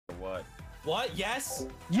What? Yes?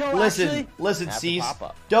 Yo, Listen, actually, listen, Cease.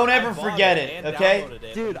 Don't ever forget it, okay?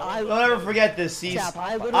 dude, Don't ever forget this, Cease. Chap,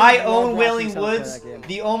 I own Wailing Woods.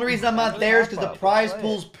 The only reason I'm not there is because the prize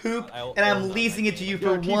pool's poop, and I'm leasing it to you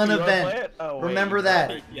for one event. Remember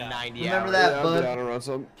that. Remember that, bud.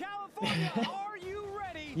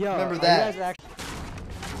 Yo, Remember that.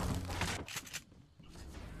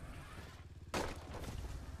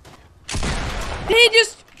 He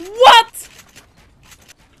just what?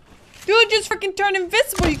 Dude just freaking turned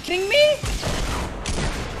invisible. You kidding me?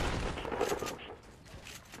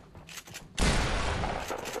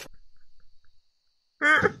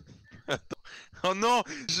 Oh non,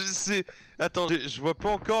 je sais. Attends, je vois pas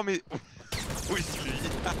encore, mais oui, c'est lui.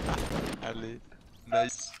 Allez,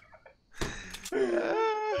 nice.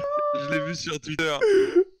 Je l'ai vu sur Twitter.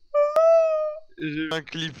 J'ai vu un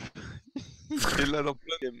clip. Il est là dans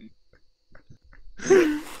plein game.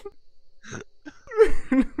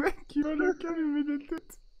 Le mec qui va le calmer de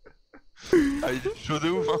tête. Ah, il est chaud de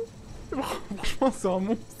ouf, hein. Franchement, c'est un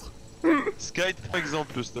monstre. Sky, par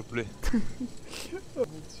exemple, s'il te plaît. Oh mon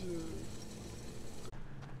dieu.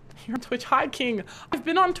 You're on Twitch. Hi, King. I've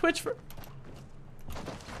been on Twitch for.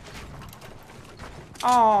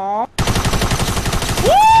 Aww.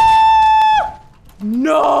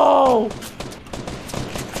 No!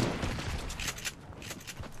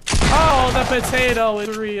 Oh, the potato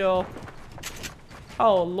is real.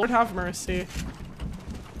 Oh, Lord have mercy.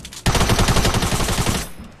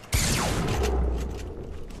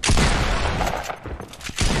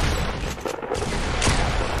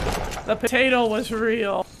 The potato was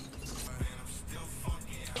real.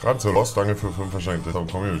 Schreibt so Lost, danke für 5 verschenkte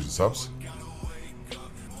Community-Subs.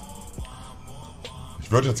 Ich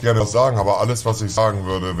würde jetzt gerne was sagen, aber alles, was ich sagen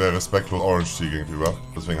würde, wäre respektlos Orange Tea gegenüber.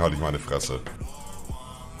 Deswegen halte ich meine Fresse.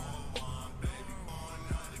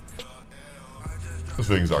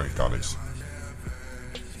 Deswegen sage ich gar nichts.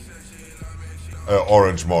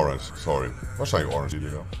 Orange Morange, sorry. Wahrscheinlich Orange Tea,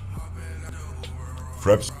 Digga.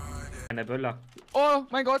 Fraps. Der Böller. Oh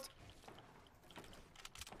mein Gott!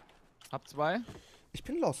 Hab 2. Ich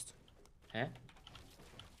bin lost. Hä?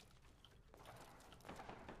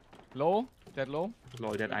 Low? Der hat low?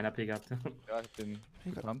 Lol, der hat einer P gehabt. Ja, ich bin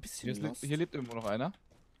Ein bisschen lost. hier lebt irgendwo noch einer.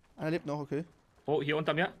 Einer lebt noch, okay. Oh, hier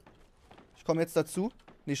unter mir. Ich komme jetzt dazu.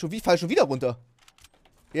 Nee, fall schon wieder runter.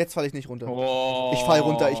 Jetzt falle ich nicht runter. Oh. Ich fall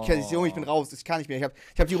runter. Junge, ich bin raus. Ich kann nicht mehr.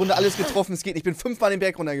 Ich hab die Runde alles getroffen. Es geht nicht. Ich bin 5-mal den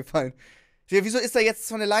Berg runtergefallen. Wieso ist er jetzt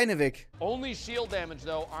von der Leine weg? Only shield damage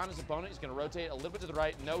though on his opponent. He's going to rotate a little bit to the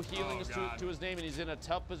right. No healing is to his name, and he's in a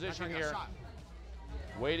tough position here.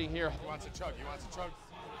 Waiting here. He wants a chug. He wants a chug.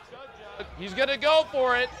 He's going to go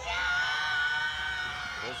for it.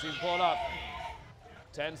 We'll see him pull it up.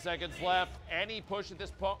 10 seconds left. Any push at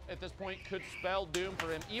this point could spell doom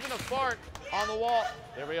for him. Even a fart on the wall.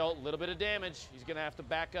 There we go. A little bit of damage. He's going to have to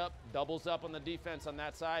back up. Doubles up on the defense on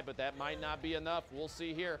that side, but that might not be enough. We'll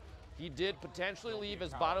see here. He did potentially leave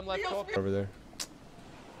his bottom left hook. Over there.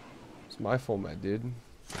 It's my fault, my dude.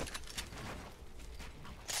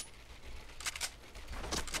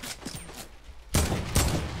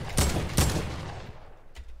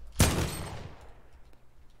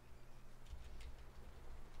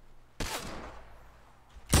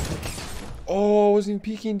 Oh, wasn't even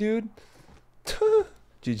peeking, dude.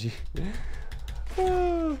 GG.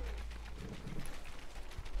 Oh,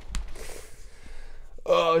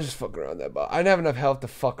 I was just fucking around that bot. I didn't have enough health to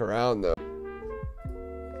fuck around though.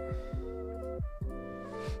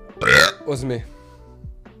 Wasn't me.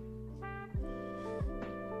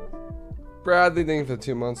 Bradley, thank you for the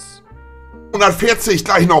 2 months. 140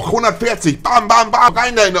 gleich noch, 140. Bam, bam, bam,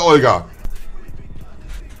 rein da in der Olga.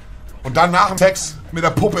 Und dann nach dem Sex mit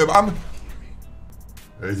der Puppe im Arm.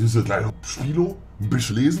 Ey, süße kleine Spilo, ein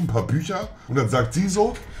bisschen lesen, ein paar Bücher. Und dann sagt sie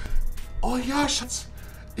so: Oh ja, Schatz,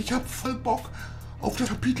 ich hab voll Bock auf das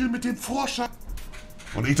Kapitel mit dem Forscher.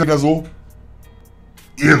 Und ich dann da so: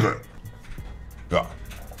 Irre. Ja.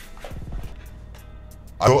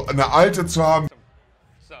 Also eine alte zu haben.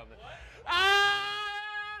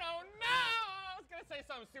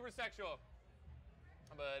 Sexual.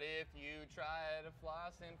 But if you try to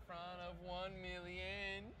floss in front of 1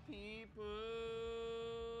 million people,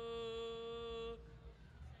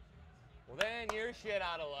 well then you're shit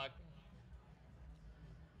out of luck.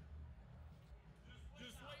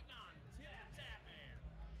 Just waiting on tap, man.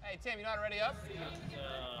 Hey Tim, you not ready up?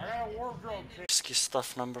 I got a wardrobe. Risky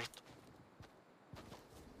stuff number 2.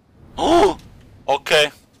 Oh!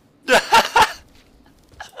 Okay.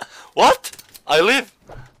 What? I live?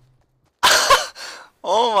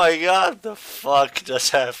 Oh my god, the fuck just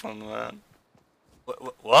happened, man?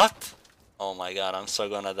 What? Oh my god, I'm so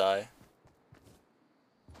gonna die.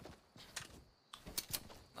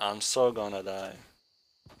 I'm so gonna die.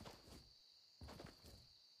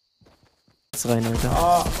 Rein, Alter.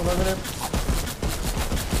 Ah, unangenehm.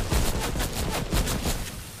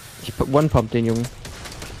 Ich one-pump den Jungen.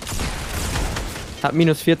 Hat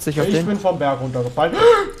minus 40 auf den. Ich bin vom Berg runtergefallen.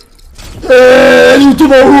 Du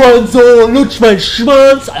dummer Hurensohn, lutsch mein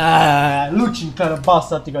Schwanz. Lutschen, kleiner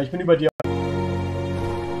Bastard, Digga. Ich bin über dir.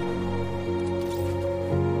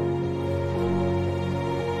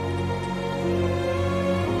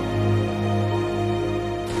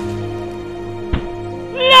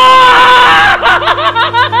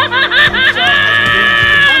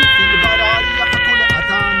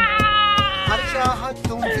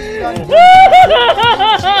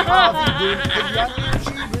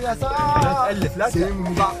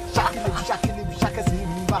 سيمبا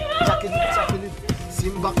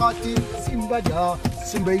سيمبا قاتل سيمبا جا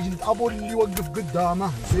سيمبا يجلد ابو اللي يوقف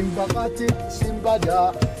قدامه سيمبا قاتل سيمبا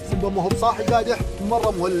جا سيمبا ما هو بصاحي قادح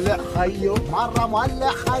مره مولع خيو مره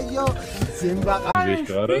مولع خيو سيمبا Sehe ich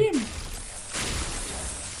gerade.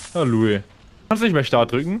 Ah, Louis. Kannst nicht mehr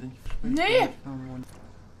Start drücken? Nee.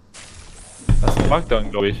 Das ist ein Bug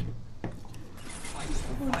dann, glaube ich.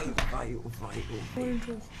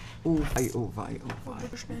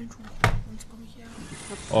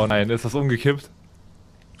 Oh nein, ist das umgekippt?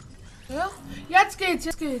 Ja, jetzt geht's,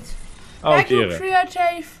 jetzt geht's. Ah, Back okay. to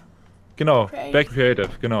Creative. Genau, Back to Creative,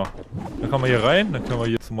 genau. Dann kommen wir hier rein, dann können wir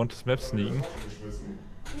hier zum Montes Map sneaken.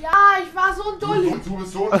 Ja, ich war so ein Dulli. Du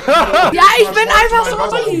bist so. Ja, ich bin einfach so ein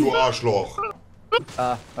Dulli. Du Arschloch.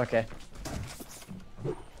 Ah, okay.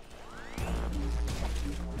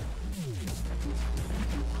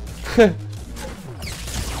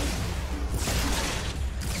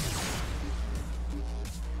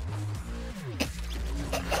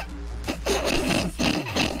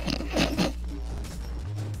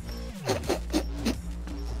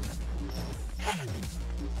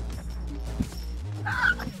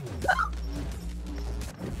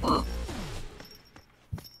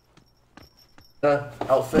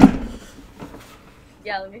 Outfit.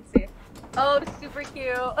 Yeah, let me see. Oh, super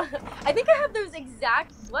cute. I think I have those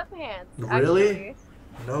exact sweatpants. Really? Actually.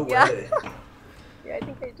 No Yeah. way. Yeah, I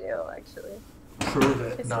think I do actually. Prove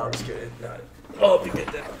it. No, I'm just kidding. No. Oh, you get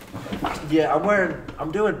that. Yeah,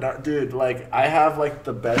 I'm doing that, dude. Like, I have like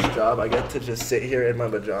the best job. I get to just sit here in my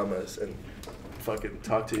pajamas and fucking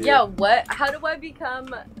talk to you. Yeah, what? How do I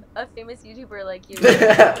become a famous YouTuber like you?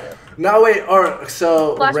 No, wait, or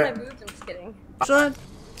so. Flash my boobs, I'm just kidding. Son.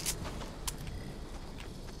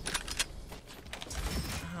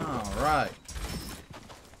 Alright.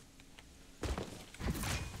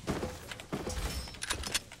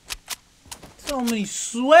 So many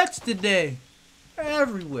sweats today. They're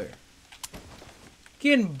everywhere.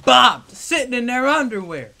 Getting bopped, sitting in their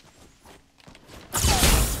underwear.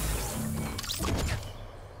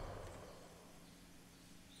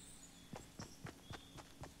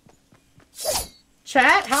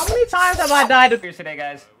 Chat, how many times have I died of today,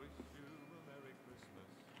 guys?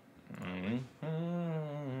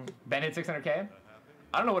 Ben hit 600K?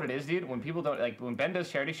 I don't know what it is, dude. When people don't, like, when Ben does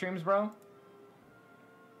charity streams, bro.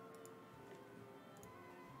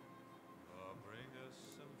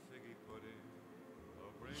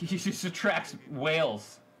 He just attracts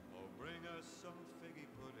whales.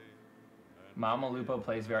 Mama Lupo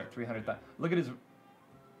plays VR at 300,000. Look at his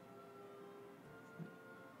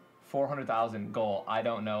 400,000 goal. I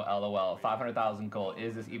don't know, LOL. 500,000 goal.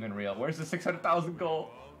 Is this even real? Where's the 600,000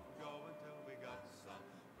 goal?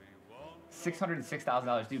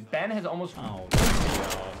 $606,000. Dude, Ben has almost. Oh, no.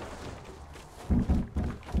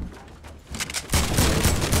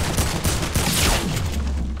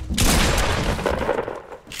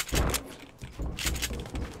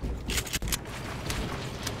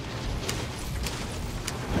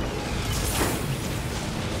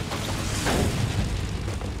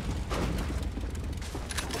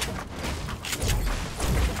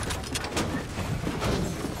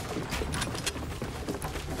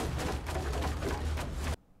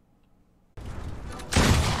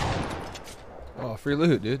 Oh, free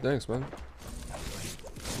loot, dude. Thanks, man.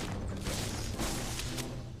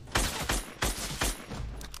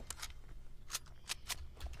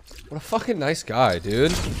 What a fucking nice guy,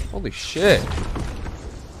 dude. Holy shit.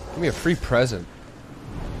 Give me a free present.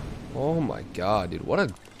 Oh my god, dude. What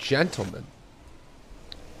a gentleman.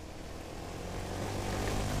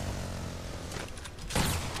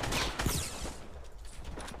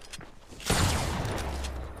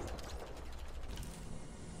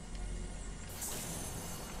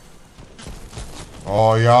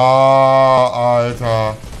 Oh ja,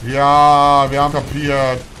 Alter. Ja, wir haben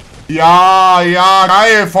kapiert. Ja, ja,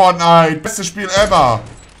 geil, Fortnite. Bestes Spiel ever.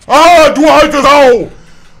 Ah, du alte Sau.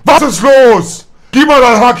 Was ist los? Gib mal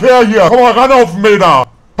dein Hack her hier. Komm mal ran auf den Meter.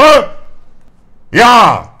 Hä?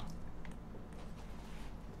 Ja.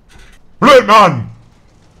 Blöd, Mann.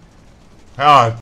 Ja.